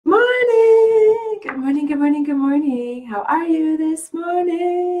morning, good morning. How are you this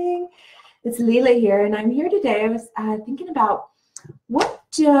morning? It's Lila here, and I'm here today. I was thinking about what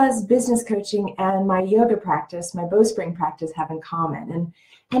does business coaching and my yoga practice, my Bowspring practice, have in common?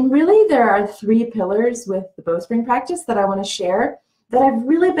 And really there are three pillars with the Bowspring practice that I want to share that I've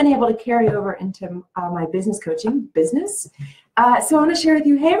really been able to carry over into my business coaching business. So I want to share with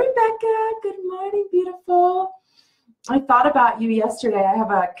you. Hey, Rebecca, good morning, beautiful. I thought about you yesterday. I have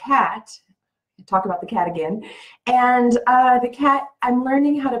a cat. Talk about the cat again. And the cat, I'm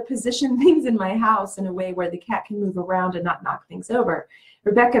learning how to position things in my house in a way where the cat can move around and not knock things over.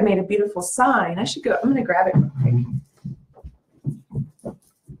 Rebecca made a beautiful sign. I should go, I'm going to grab it real quick.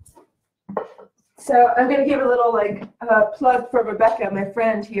 So I'm going to give a little plug for Rebecca, my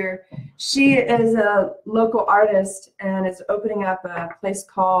friend here. She is a local artist and is opening up a place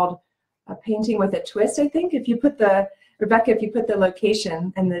called Painting with a Twist, I think. If you put the Rebecca, if you put the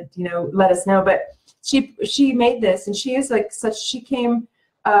location and let us know. But she made this, and she is like such. She came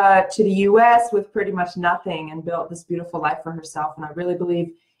to the U.S. with pretty much nothing and built this beautiful life for herself. And I really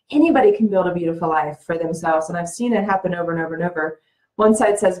believe anybody can build a beautiful life for themselves. And I've seen it happen over and over and over. One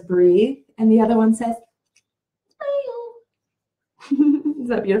side says breathe, and the other one says smile. Is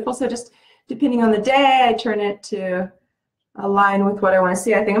that beautiful? So just depending on the day, I turn it to align with what I want to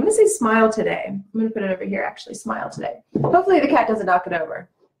see. I think I'm going to say smile today. I'm going to put it over here, actually, smile today. Hopefully the cat doesn't knock it over.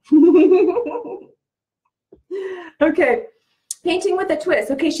 Okay, painting with a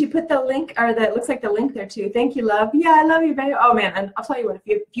twist. Okay, she put the link, or it looks like the link there too. Thank you, love. Yeah, I love you, baby. Oh man, and I'll tell you what,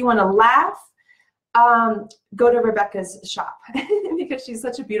 if you want to laugh, go to Rebecca's shop because she's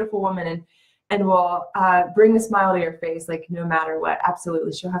such a beautiful woman and will bring a smile to your face, like no matter what.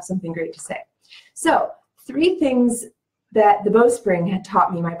 Absolutely, she'll have something great to say. So 3 things that the Bowspring had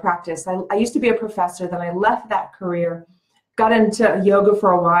taught me, my practice. I used to be a professor, then I left that career, got into yoga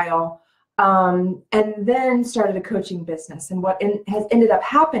for a while, and then started a coaching business. And what has ended up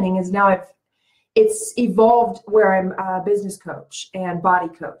happening is now it's evolved where I'm a business coach and body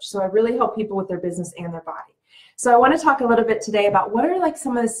coach. So I really help people with their business and their body. So I want to talk a little bit today about what are like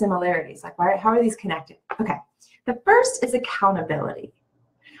some of the similarities, like how are these connected? Okay, the first is accountability.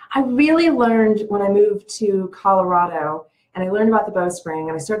 I really learned when I moved to Colorado and I learned about the Bowspring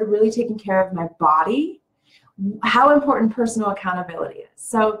and I started really taking care of my body, how important personal accountability is.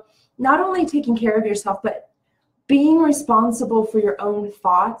 So not only taking care of yourself, but being responsible for your own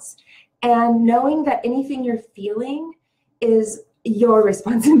thoughts and knowing that anything you're feeling is your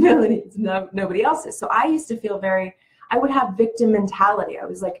responsibility. It's nobody else's. So I used to feel I would have victim mentality. I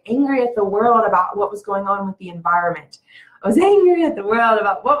was like angry at the world about what was going on with the environment. I was angry at the world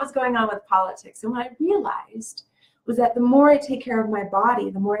about what was going on with politics. And what I realized was that the more I take care of my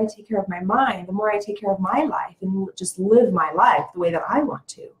body, the more I take care of my mind, the more I take care of my life and just live my life the way that I want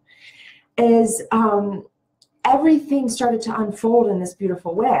to, is everything started to unfold in this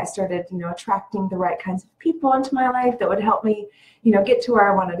beautiful way. I started, attracting the right kinds of people into my life that would help me, get to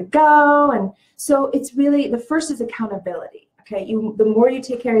where I wanted to go. And so it's really, the first is accountability. Okay, the more you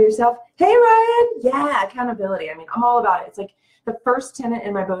take care of yourself. Hey, Ryan. Yeah, accountability. I mean, I'm all about it. It's like the first tenet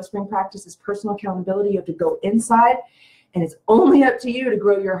in my Bowspring practice is personal accountability. You have to go inside, and it's only up to you to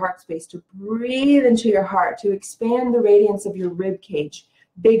grow your heart space, to breathe into your heart, to expand the radiance of your rib cage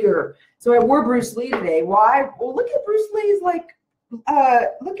bigger. So I wore Bruce Lee today. Why? Well, look at Bruce Lee's look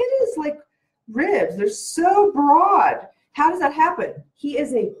at his ribs. They're so broad. How does that happen? He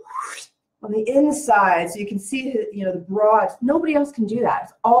is on the inside, so you can see the broad. Nobody else can do that.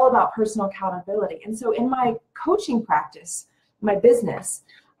 It's all about personal accountability. And so in my coaching practice, my business,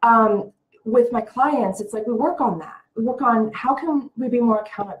 with my clients, it's like we work on that. We work on how can we be more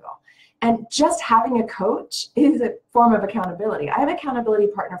accountable. And just having a coach is a form of accountability. I have an accountability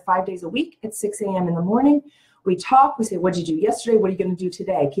partner 5 days a week at 6 a.m. in the morning. We talk, we say, what'd you do yesterday? What are you going to do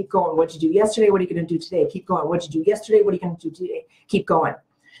today? Keep going. What'd you do yesterday? What are you going to do today? Keep going. What'd you do yesterday? What are you going to do today? Keep going.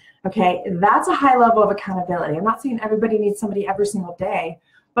 Okay, that's a high level of accountability. I'm not saying everybody needs somebody every single day,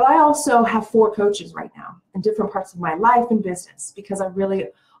 but I also have 4 coaches right now in different parts of my life and business because I really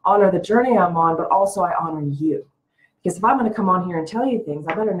honor the journey I'm on, but also I honor you. Because if I'm going to come on here and tell you things,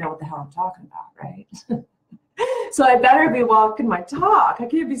 I better know what the hell I'm talking about, right? So I better be walking my talk. I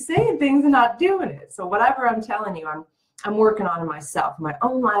can't be saying things and not doing it. So whatever I'm telling you, I'm working on in myself, my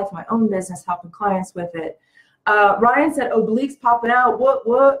own life, my own business, helping clients with it. Ryan said obliques popping out. What?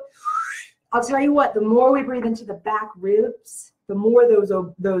 I'll tell you what. The more we breathe into the back ribs, the more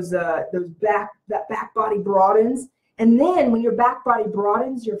that back body broadens. And then when your back body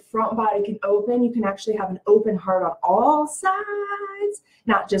broadens, your front body can open. You can actually have an open heart on all sides,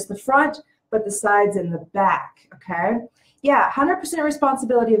 not just the front, but the sides and the back. Okay. Yeah, 100%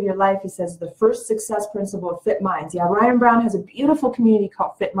 responsibility of your life, he says, the first success principle of Fit Minds. Yeah, Ryan Brown has a beautiful community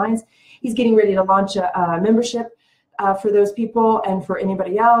called Fit Minds. He's getting ready to launch a membership for those people and for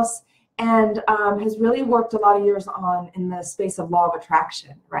anybody else, and has really worked a lot of years on in the space of law of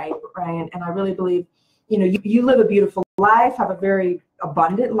attraction, right, Ryan? And I really believe, you know, you live a beautiful life, have a very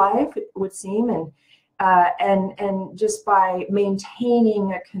abundant life, it would seem, and just by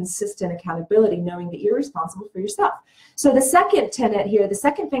maintaining a consistent accountability, knowing that you're responsible for yourself. So the second tenet here, the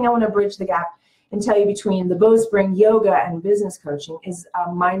second thing I want to bridge the gap and tell you between the Bowspring yoga and business coaching is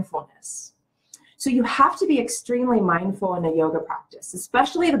mindfulness. So you have to be extremely mindful in a yoga practice,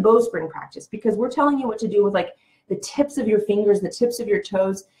 especially the Bowspring practice, because we're telling you what to do with like the tips of your fingers, the tips of your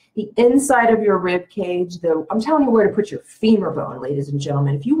toes, the inside of your rib cage. I'm telling you where to put your femur bone, ladies and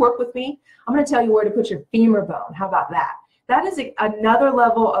gentlemen. If you work with me, I'm going to tell you where to put your femur bone. How about that? That is another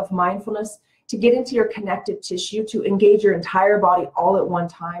level of mindfulness to get into your connective tissue, to engage your entire body all at one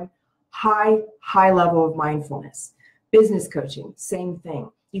time. High level of mindfulness. Business coaching, same thing.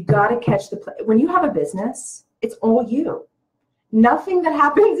 You got to catch the play. When you have a business, it's all you. Nothing that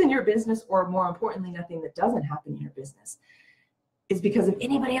happens in your business, or more importantly, nothing that doesn't happen in your business, is because of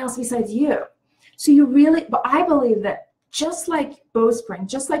anybody else besides you. So you really, but I believe that just like Bowspring,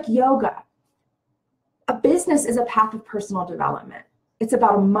 just like yoga, a business is a path of personal development. It's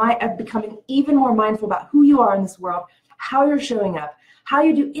about becoming even more mindful about who you are in this world, how you're showing up. How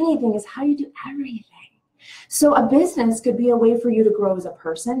you do anything is how you do everything. So a business could be a way for you to grow as a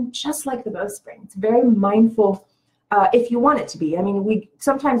person, just like the Bowspring. It's very mindful if you want it to be. I mean, we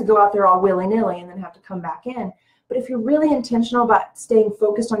sometimes go out there all willy-nilly and then have to come back in. But if you're really intentional about staying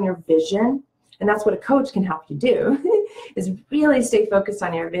focused on your vision, and that's what a coach can help you do, is really stay focused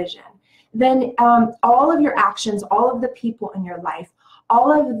on your vision, then all of your actions, all of the people in your life,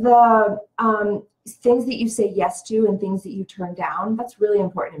 all of the things that you say yes to and things that you turn down, that's really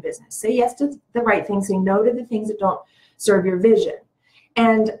important in business. Say yes to the right things, say no to the things that don't serve your vision.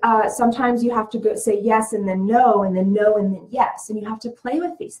 And sometimes you have to go say yes and then no and then no and then yes. And you have to play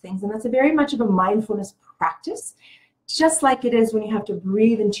with these things. And that's a very much of a mindfulness practice, just like it is when you have to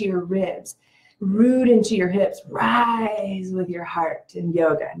breathe into your ribs, root into your hips, rise with your heart in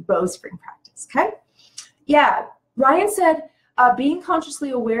yoga and Bowspring practice, okay? Yeah, Ryan said, being consciously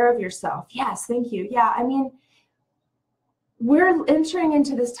aware of yourself. Yes, thank you. Yeah, I mean, we're entering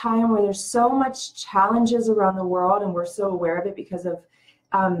into this time where there's so much challenges around the world, and we're so aware of it because of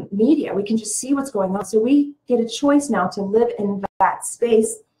media. We can just see what's going on. So we get a choice now to live in that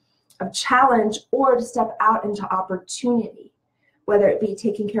space of challenge or to step out into opportunity, whether it be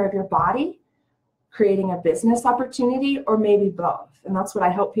taking care of your body, creating a business opportunity, or maybe both. And that's what I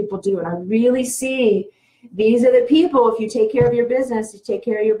help people do. And I really see these are the people, if you take care of your business, you take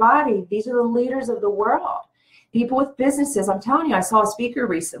care of your body. These are the leaders of the world. People with businesses. I'm telling you, I saw a speaker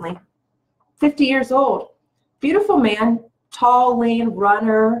recently, 50 years old, beautiful man, tall, lean,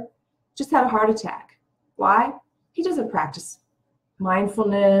 runner, just had a heart attack. Why? He doesn't practice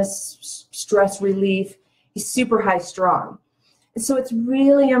mindfulness, stress relief. He's super high strung. And so it's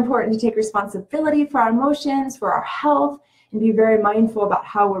really important to take responsibility for our emotions, for our health, and be very mindful about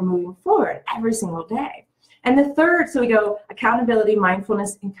how we're moving forward every single day. And the third, so we go accountability,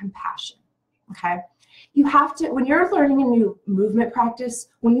 mindfulness, and compassion, okay? You have to, when you're learning a new movement practice,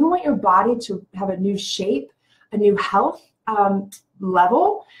 when you want your body to have a new shape, a new health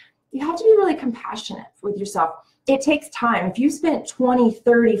level, you have to be really compassionate with yourself. It takes time. If you spent 20,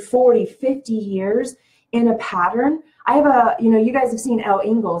 30, 40, 50 years in a pattern, I have you guys have seen Elle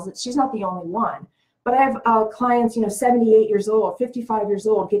Ingalls. She's not the only one. But I have clients, 78 years old, 55 years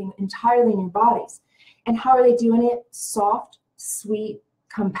old, getting entirely new bodies. And how are they doing it? Soft, sweet,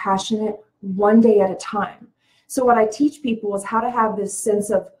 compassionate, one day at a time. So what I teach people is how to have this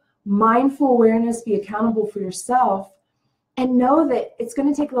sense of mindful awareness, be accountable for yourself, and know that it's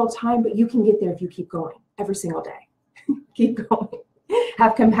going to take a little time, but you can get there if you keep going every single day. Keep going.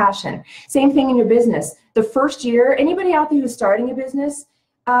 Have compassion. Same thing in your business. The first year, anybody out there who's starting a business,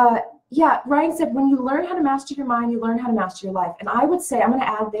 yeah, Ryan said, when you learn how to master your mind, you learn how to master your life. And I would say, I'm going to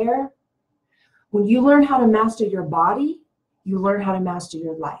add there, when you learn how to master your body, you learn how to master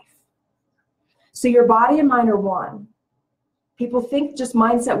your life. So your body and mind are one. People think just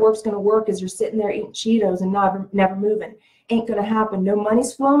mindset work's going to work as you're sitting there eating Cheetos and never moving. Ain't going to happen. No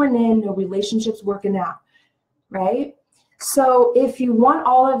money's flowing in, no relationships working out, right? So if you want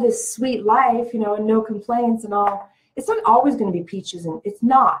all of this sweet life, and no complaints and all, it's not always going to be peaches, and it's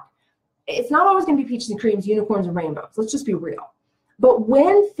not always going to be peaches and creams, unicorns and rainbows. Let's just be real. But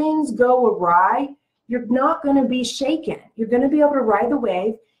when things go awry, you're not going to be shaken. You're going to be able to ride the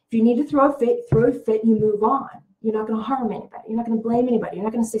wave. If you need to throw a fit, you move on. You're not going to harm anybody. You're not going to blame anybody. You're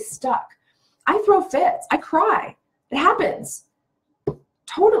not going to stay stuck. I throw fits. I cry. It happens.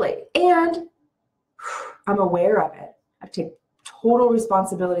 Totally. And I'm aware of it. I take total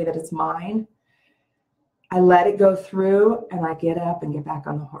responsibility that it's mine. I let it go through and I get up and get back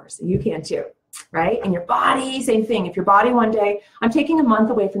on the horse. And you can too, right? And your body, same thing. If your body one day, I'm taking a month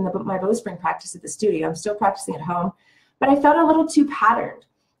away from my Bowspring practice at the studio. I'm still practicing at home, but I felt a little too patterned.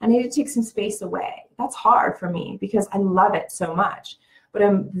 I need to take some space away. That's hard for me because I love it so much. But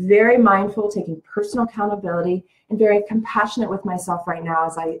I'm very mindful, taking personal accountability and very compassionate with myself right now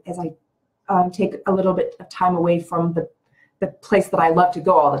as I take a little bit of time away from the place that I love to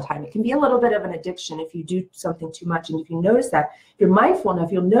go all the time. It can be a little bit of an addiction if you do something too much. And if you notice that, if you're mindful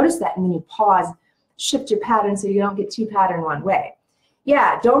enough, you'll notice that, and then you pause, shift your pattern so you don't get too patterned one way.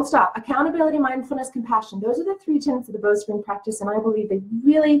 Yeah, don't stop. Accountability, mindfulness, compassion. Those are the 3 tenets of the Bowspring practice, and I believe they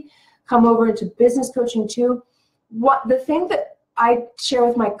really come over into business coaching too. The thing that I share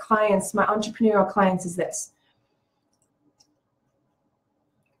with my clients, my entrepreneurial clients, is this.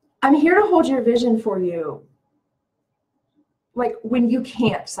 I'm here to hold your vision for you. Like when you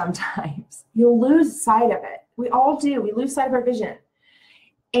can't sometimes, you'll lose sight of it. We all do. We lose sight of our vision.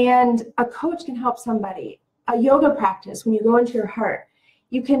 And a coach can help somebody. A yoga practice, when you go into your heart,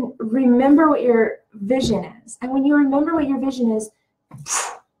 you can remember what your vision is. And when you remember what your vision is,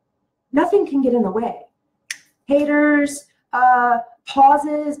 nothing can get in the way. Haters,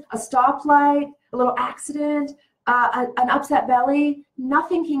 pauses, a stoplight, a little accident, an upset belly,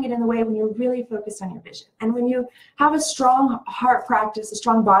 nothing can get in the way when you're really focused on your vision. And when you have a strong heart practice, a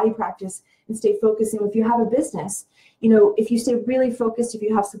strong body practice, and stay focused, and if you have a business, if you stay really focused, if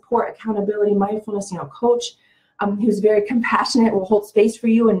you have support, accountability, mindfulness, coach who's very compassionate, will hold space for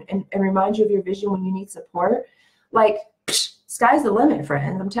you and remind you of your vision when you need support, like, sky's the limit,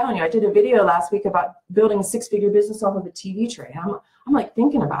 friends. I'm telling you, I did a video last week about building a 6-figure business off of a TV tray. I'm like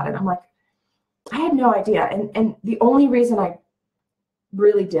thinking about it. I'm like, I had no idea. And the only reason I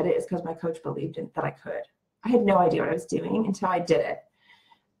really did it is because my coach believed that I could. I had no idea what I was doing until I did it.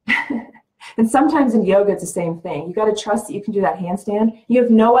 And sometimes in yoga, it's the same thing. You got to trust that you can do that handstand. You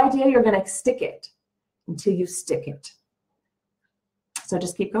have no idea you're going to stick it until you stick it. So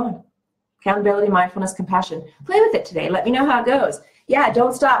just keep going. Accountability, mindfulness, compassion. Play with it today. Let me know how it goes. Yeah,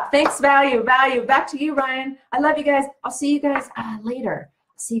 don't stop. Thanks, value. Back to you, Ryan. I love you guys. I'll see you guys later.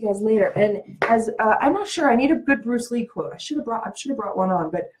 See you guys later. And as I'm not sure, I need a good Bruce Lee quote. I should have brought one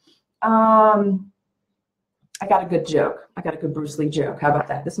on, but I got a good joke. I got a good Bruce Lee joke. How about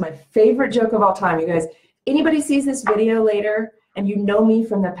that? This is my favorite joke of all time, you guys. Anybody sees this video later and you know me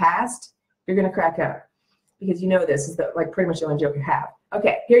from the past, you're gonna crack up because this is pretty much the only joke I have.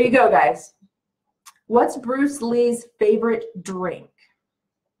 Okay, here you go, guys. What's Bruce Lee's favorite drink?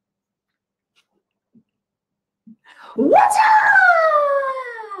 What's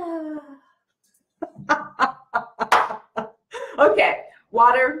Okay,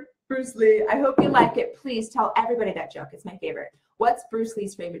 water, Bruce Lee. I hope you like it. Please tell everybody that joke. It's my favorite. What's Bruce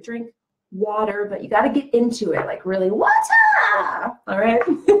Lee's favorite drink? Water, but you got to get into it, like really, water! All right?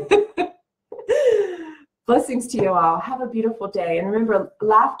 Blessings to you all. Have a beautiful day. And remember,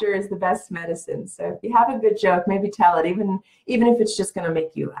 laughter is the best medicine. So if you have a good joke, maybe tell it, even if it's just going to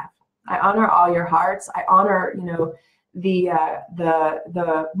make you laugh. I honor all your hearts. I honor,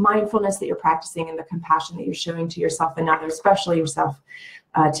 the mindfulness that you're practicing and the compassion that you're showing to yourself and others, especially yourself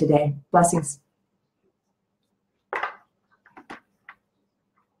today. Blessings.